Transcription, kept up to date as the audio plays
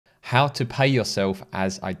how to pay yourself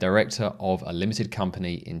as a director of a limited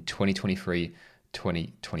company in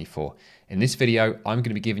 2023-2024. In this video, I'm going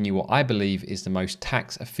to be giving you what I believe is the most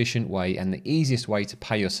tax efficient way and the easiest way to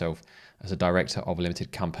pay yourself as a director of a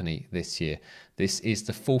limited company this year. This is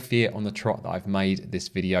the fourth year on the trot that I've made this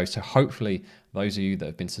video, so hopefully those of you that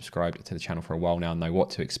have been subscribed to the channel for a while now know what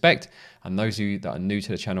to expect, and those of you that are new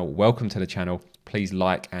to the channel, welcome to the channel. Please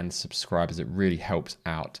like and subscribe as it really helps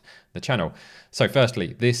out the channel. So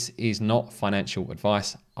firstly, this is not financial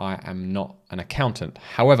advice. I am not an accountant.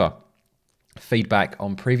 However, feedback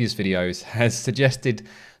on previous videos has suggested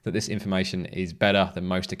that this information is better than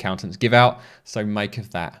most accountants give out, so make of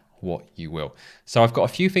that what you will. So I've got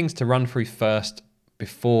a few things to run through first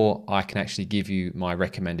before I can actually give you my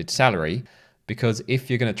recommended salary, because if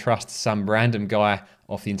you're going to trust some random guy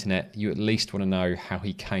off the internet, you at least want to know how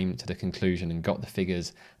he came to the conclusion and got the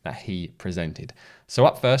figures that he presented. So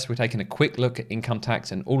up first, we're taking a quick look at income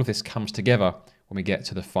tax, and all of this comes together when we get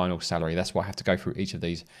to the final salary. That's why I have to go through each of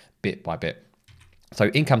these bit by bit. So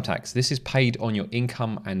income tax, this is paid on your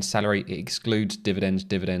income and salary. It excludes dividends.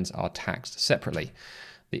 Dividends are taxed separately.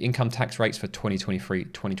 The income tax rates for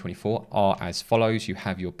 2023-2024 are as follows. You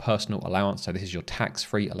have your personal allowance. So this is your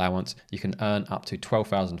tax-free allowance. You can earn up to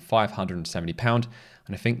 £12,570.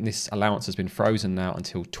 And I think this allowance has been frozen now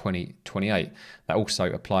until 2028. That also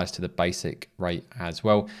applies to the basic rate as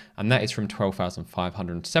well. And that is from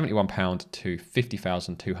 £12,571 to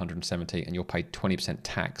 £50,270. And you're paid 20%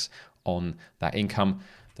 tax on that income.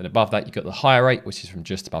 Then above that, you've got the higher rate, which is from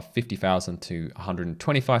just above 50,000 to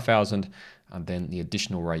 125,000. And then the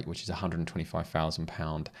additional rate, which is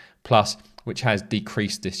 £125,000 plus, which has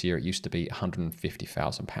decreased this year. It used to be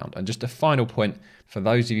 £150,000. And just a final point, for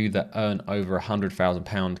those of you that earn over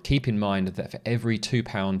 £100,000, keep in mind that for every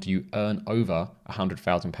 £2 you earn over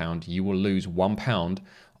 £100,000, you will lose £1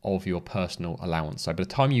 of your personal allowance. So by the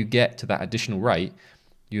time you get to that additional rate,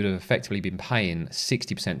 you'd have effectively been paying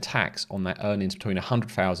 60% tax on that earnings between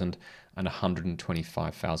 £100,000 and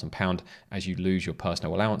 £125,000 as you lose your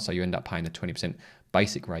personal allowance. So you end up paying the 20%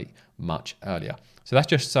 basic rate much earlier. So that's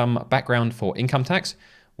just some background for income tax.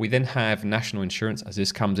 We then have national insurance, as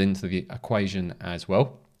this comes into the equation as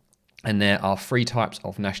well. And there are three types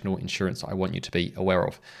of national insurance that I want you to be aware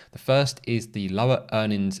of. The first is the lower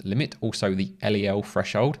earnings limit, also the LEL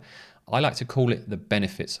threshold. I like to call it the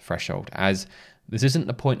benefits threshold, as this isn't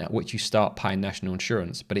the point at which you start paying national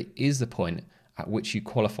insurance, but it is the point at which you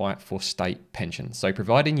qualify for state pension. So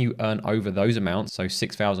providing you earn over those amounts, so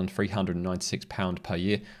 £6,396 per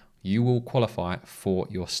year, you will qualify for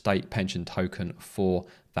your state pension token for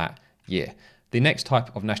that year. The next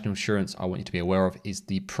type of national insurance I want you to be aware of is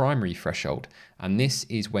the primary threshold. And this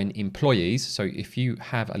is when employees, so if you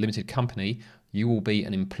have a limited company, you will be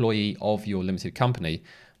an employee of your limited company.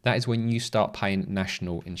 That is when you start paying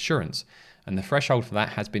national insurance. And the threshold for that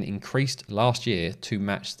has been increased last year to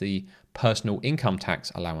match the personal income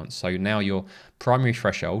tax allowance. So now your primary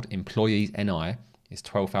threshold, employees NI, is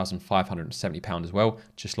 £12,570 as well,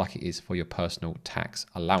 just like it is for your personal tax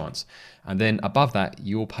allowance. And then above that,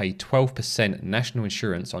 you will pay 12% national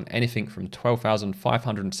insurance on anything from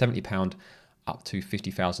 £12,570 up to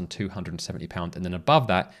 £50,270. And then above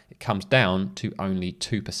that, it comes down to only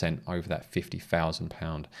 2% over that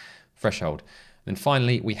 £50,000 threshold. Then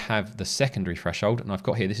finally, we have the secondary threshold, and I've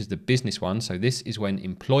got here, this is the business one. So this is when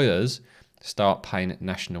employers start paying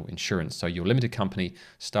national insurance. So your limited company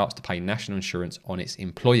starts to pay national insurance on its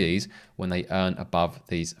employees when they earn above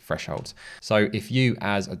these thresholds. So if you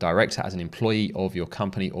as a director, as an employee of your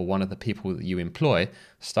company, or one of the people that you employ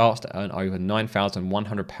starts to earn over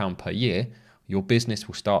 £9,100 per year, your business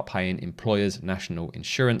will start paying employers national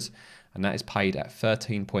insurance. And that is paid at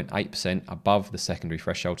 13.8% above the secondary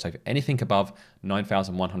threshold. So for anything above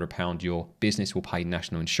 £9,100, your business will pay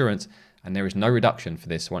national insurance, and there is no reduction for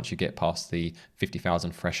this once you get past the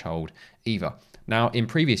 50,000 threshold either. Now, in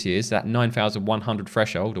previous years, that 9,100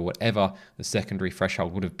 threshold, or whatever the secondary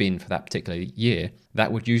threshold would have been for that particular year,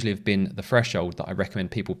 that would usually have been the threshold that I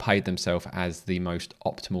recommend people pay themselves as the most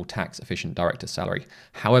optimal tax efficient director salary.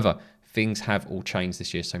 However, things have all changed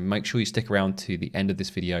this year, so make sure you stick around to the end of this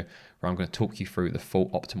video where I'm going to talk you through the full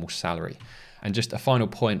optimal salary. And just a final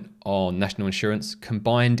point on national insurance,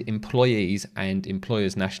 combined employees and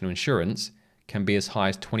employers' national insurance can be as high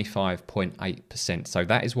as 25.8%. So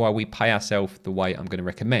that is why we pay ourselves the way I'm going to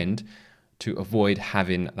recommend, to avoid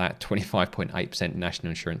having that 25.8% national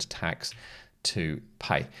insurance tax to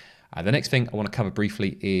pay. The next thing I want to cover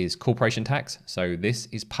briefly is corporation tax. So this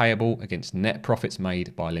is payable against net profits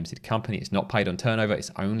made by a limited company. It's not paid on turnover, it's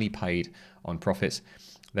only paid on profits.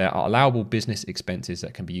 There are allowable business expenses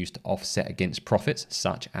that can be used to offset against profits,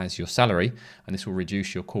 such as your salary, and this will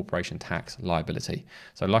reduce your corporation tax liability.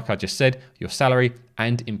 So like I just said, your salary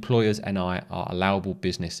and employers NI are allowable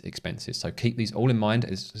business expenses. So keep these all in mind.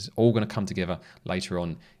 It's all going to come together later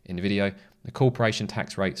on in the video. The corporation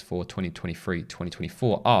tax rates for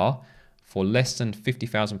 2023-2024 are, for less than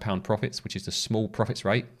 £50,000 profits, which is the small profits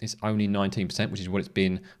rate, it's only 19%, which is what it's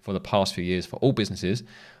been for the past few years for all businesses.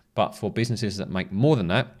 But for businesses that make more than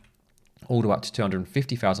that, all the way up to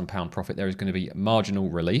 £250,000 profit, there is going to be marginal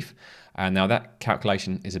relief. And now that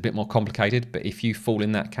calculation is a bit more complicated, but if you fall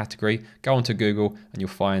in that category, go onto Google and you'll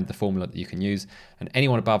find the formula that you can use. And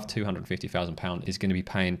anyone above £250,000 is going to be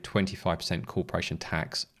paying 25% corporation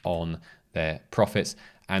tax on their profits.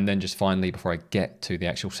 And then just finally, before I get to the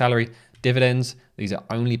actual salary, dividends, these are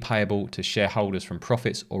only payable to shareholders from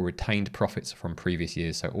profits or retained profits from previous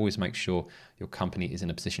years. So always make sure your company is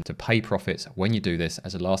in a position to pay profits when you do this,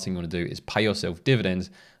 as the last thing you want to do is pay yourself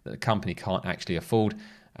dividends that the company can't actually afford,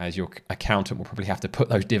 as your accountant will probably have to put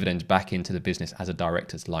those dividends back into the business as a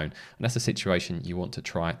director's loan. And that's a situation you want to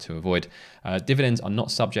try to avoid. Dividends are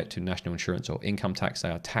not subject to national insurance or income tax.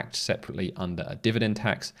 They are taxed separately under a dividend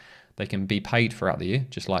tax. They can be paid throughout the year,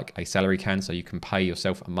 just like a salary can. So you can pay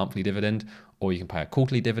yourself a monthly dividend, or you can pay a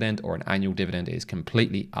quarterly dividend or an annual dividend. It is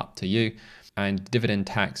completely up to you. And dividend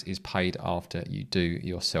tax is paid after you do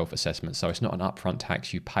your self-assessment. So it's not an upfront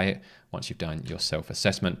tax, you pay it once you've done your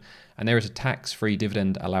self-assessment. And there is a tax-free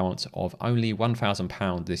dividend allowance of only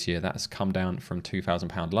 £1,000 this year. That's come down from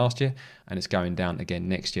 £2,000 last year, and it's going down again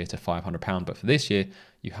next year to £500. But for this year,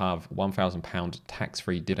 you have £1,000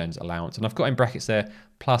 tax-free dividends allowance. And I've got in brackets there,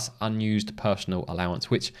 plus unused personal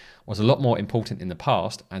allowance, which was a lot more important in the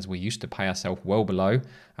past, as we used to pay ourselves well below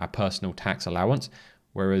our personal tax allowance.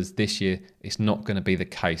 Whereas this year, it's not going to be the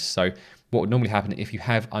case. So what would normally happen, if you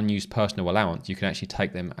have unused personal allowance, you can actually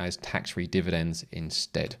take them as tax-free dividends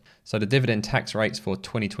instead. So the dividend tax rates for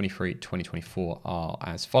 2023-2024 are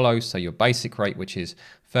as follows. So your basic rate, which is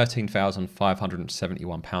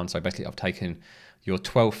 £13,571. So basically I've taken your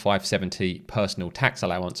 £12,570 personal tax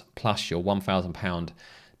allowance plus your £1,000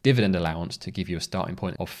 dividend allowance to give you a starting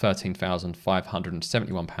point of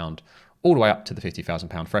 £13,571 all the way up to the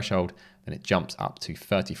 £50,000 threshold. Then it jumps up to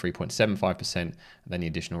 33.75%, and then the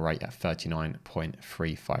additional rate at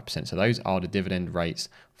 39.35%. So those are the dividend rates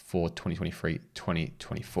for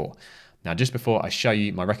 2023-2024. Now, just before I show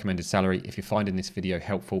you my recommended salary, if you're finding this video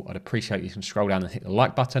helpful, I'd appreciate you can scroll down and hit the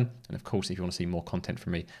like button. And of course, if you want to see more content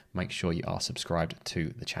from me, make sure you are subscribed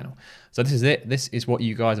to the channel. So this is it. This is what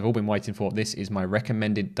you guys have all been waiting for. This is my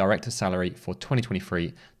recommended director salary for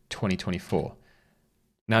 2023-2024.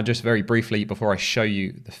 Now, just very briefly, before I show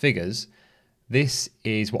you the figures, this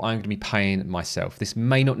is what I'm going to be paying myself. This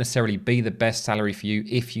may not necessarily be the best salary for you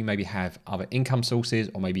if you maybe have other income sources,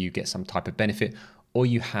 or maybe you get some type of benefit, or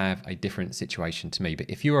you have a different situation to me. But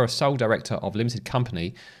if you are a sole director of a limited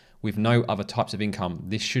company with no other types of income,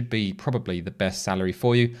 this should be probably the best salary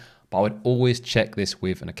for you. But I would always check this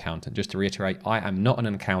with an accountant. Just to reiterate, I am not an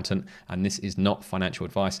accountant, and this is not financial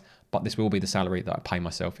advice, but this will be the salary that I pay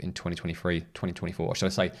myself in 2023-2024, or should I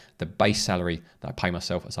say the base salary that I pay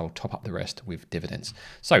myself, as I will top up the rest with dividends.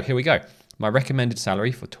 So here we go. My recommended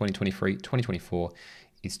salary for 2023-2024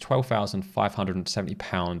 is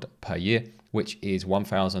 £12,570 per year, which is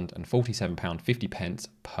 £1,047.50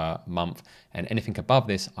 per month. And anything above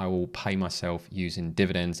this, I will pay myself using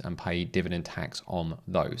dividends and pay dividend tax on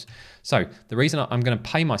those. So the reason I'm going to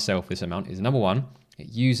pay myself this amount is, number one, it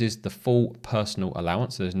uses the full personal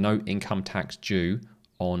allowance. So there's no income tax due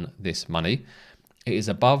on this money. It is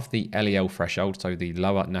above the LEL threshold, so the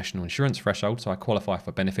lower national insurance threshold. So I qualify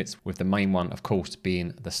for benefits, with the main one, of course,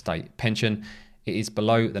 being the state pension. It is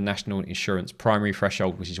below the national insurance primary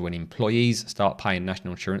threshold, which is when employees start paying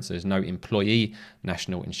national insurance. There's no employee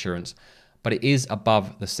national insurance, but it is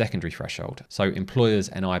above the secondary threshold. So employers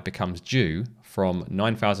NI becomes due from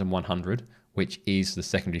 £9,100, which is the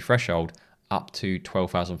secondary threshold, up to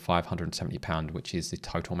 £12,570, which is the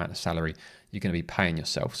total amount of salary you're going to be paying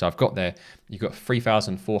yourself. So I've got there, you've got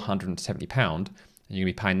 £3,470, and you're going to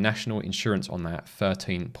be paying national insurance on that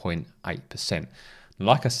 13.8%.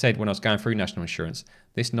 Like I said, when I was going through national insurance,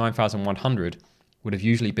 this 9,100 would have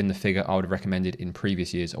usually been the figure I would have recommended in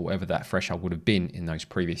previous years, or whatever that threshold would have been in those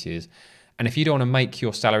previous years. And if you don't want to make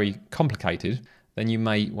your salary complicated, then you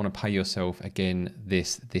may want to pay yourself again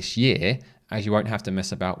this year, as you won't have to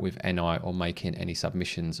mess about with NI or making any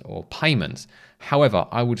submissions or payments. However,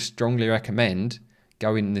 I would strongly recommend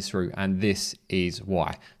going this route, and this is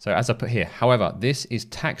why. So as I put here, however, this is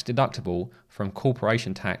tax deductible from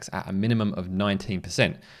corporation tax at a minimum of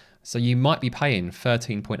 19%. So you might be paying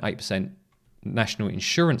 13.8% national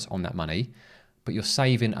insurance on that money, but you're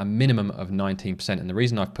saving a minimum of 19%. And the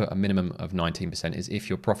reason I've put a minimum of 19% is if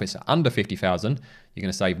your profits are under 50,000, you're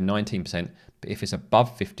going to save 19%. But if it's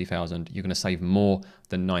above 50,000, you're going to save more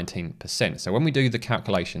than 19%. So when we do the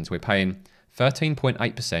calculations, we're paying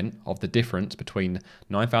 13.8% of the difference between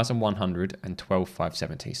 9,100 and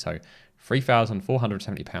 12,570. So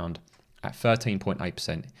 £3,470 at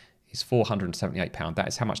 13.8% is £478. That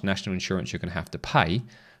is how much national insurance you're going to have to pay.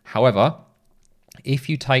 However, if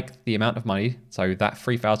you take the amount of money, so that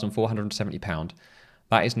 £3,470,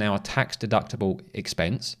 that is now a tax deductible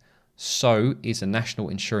expense. So is the national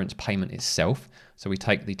insurance payment itself. So we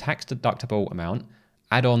take the tax deductible amount,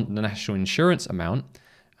 add on the national insurance amount,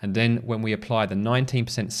 and then when we apply the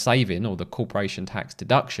 19% saving or the corporation tax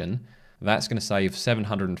deduction, that's going to save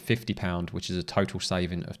 £750, which is a total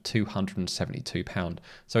saving of £272.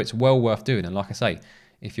 So it's well worth doing. And like I say,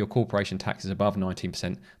 if your corporation tax is above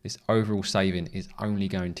 19%, this overall saving is only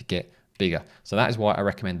going to get bigger. So that is why I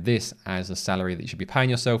recommend this as a salary that you should be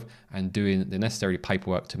paying yourself and doing the necessary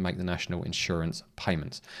paperwork to make the national insurance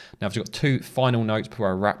payments. Now, I've got two final notes before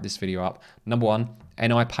I wrap this video up. Number one,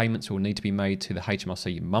 NI payments will need to be made to the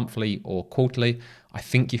HMRC monthly or quarterly. I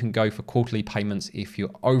think you can go for quarterly payments if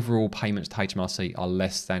your overall payments to HMRC are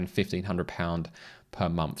less than £1,500 per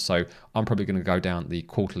month. So I'm probably going to go down the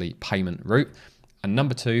quarterly payment route. And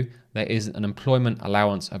number two, there is an employment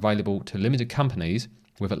allowance available to limited companies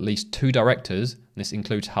with at least 2 directors, and this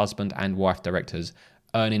includes husband and wife directors,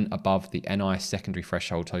 earning above the NI secondary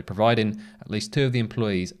threshold. So providing at least 2 of the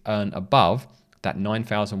employees earn above that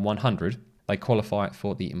 9,100, they qualify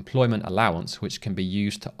for the employment allowance, which can be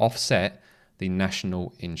used to offset the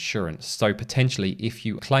national insurance. So potentially, if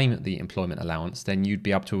you claim the employment allowance, then you'd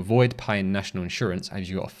be able to avoid paying national insurance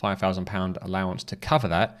as you got a £5,000 allowance to cover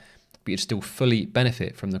that, but you'd still fully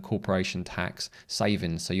benefit from the corporation tax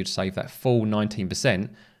savings. So you'd save that full 19%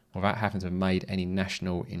 without having to have made any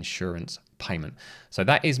national insurance payment. So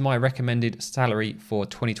that is my recommended salary for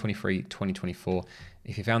 2023-2024.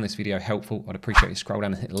 If you found this video helpful, I'd appreciate you scroll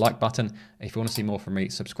down and hit the like button. If you want to see more from me,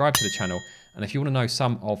 subscribe to the channel. And if you want to know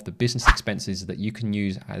some of the business expenses that you can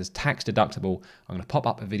use as tax deductible, I'm going to pop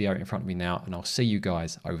up a video in front of me now, and I'll see you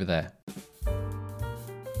guys over there.